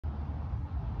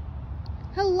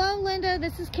Hello, Linda.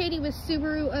 This is Katie with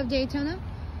Subaru of Daytona.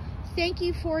 Thank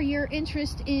you for your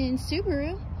interest in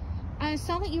Subaru. I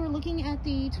saw that you were looking at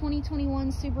the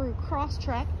 2021 Subaru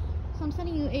Crosstrek, so I'm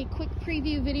sending you a quick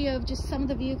preview video of just some of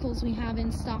the vehicles we have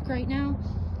in stock right now.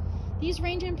 These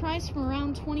range in price from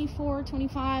around $24,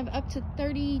 $25 up to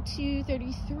 $32,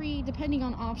 $33, depending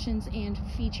on options and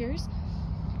features.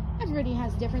 Everybody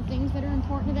has different things that are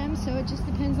important to them, so it just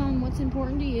depends on what's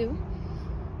important to you.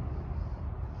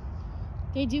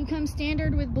 They do come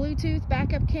standard with Bluetooth,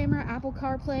 backup camera, Apple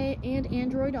CarPlay, and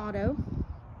Android Auto.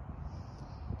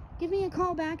 Give me a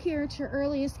call back here at your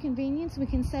earliest convenience. We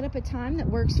can set up a time that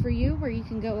works for you where you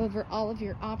can go over all of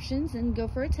your options and go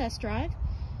for a test drive.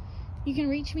 You can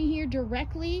reach me here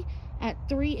directly at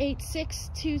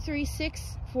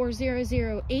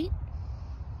 386-236-4008.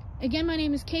 Again, my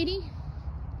name is Katie.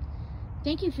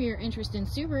 Thank you for your interest in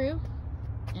Subaru,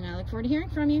 and I look forward to hearing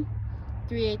from you.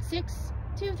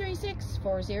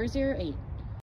 386-236-4008.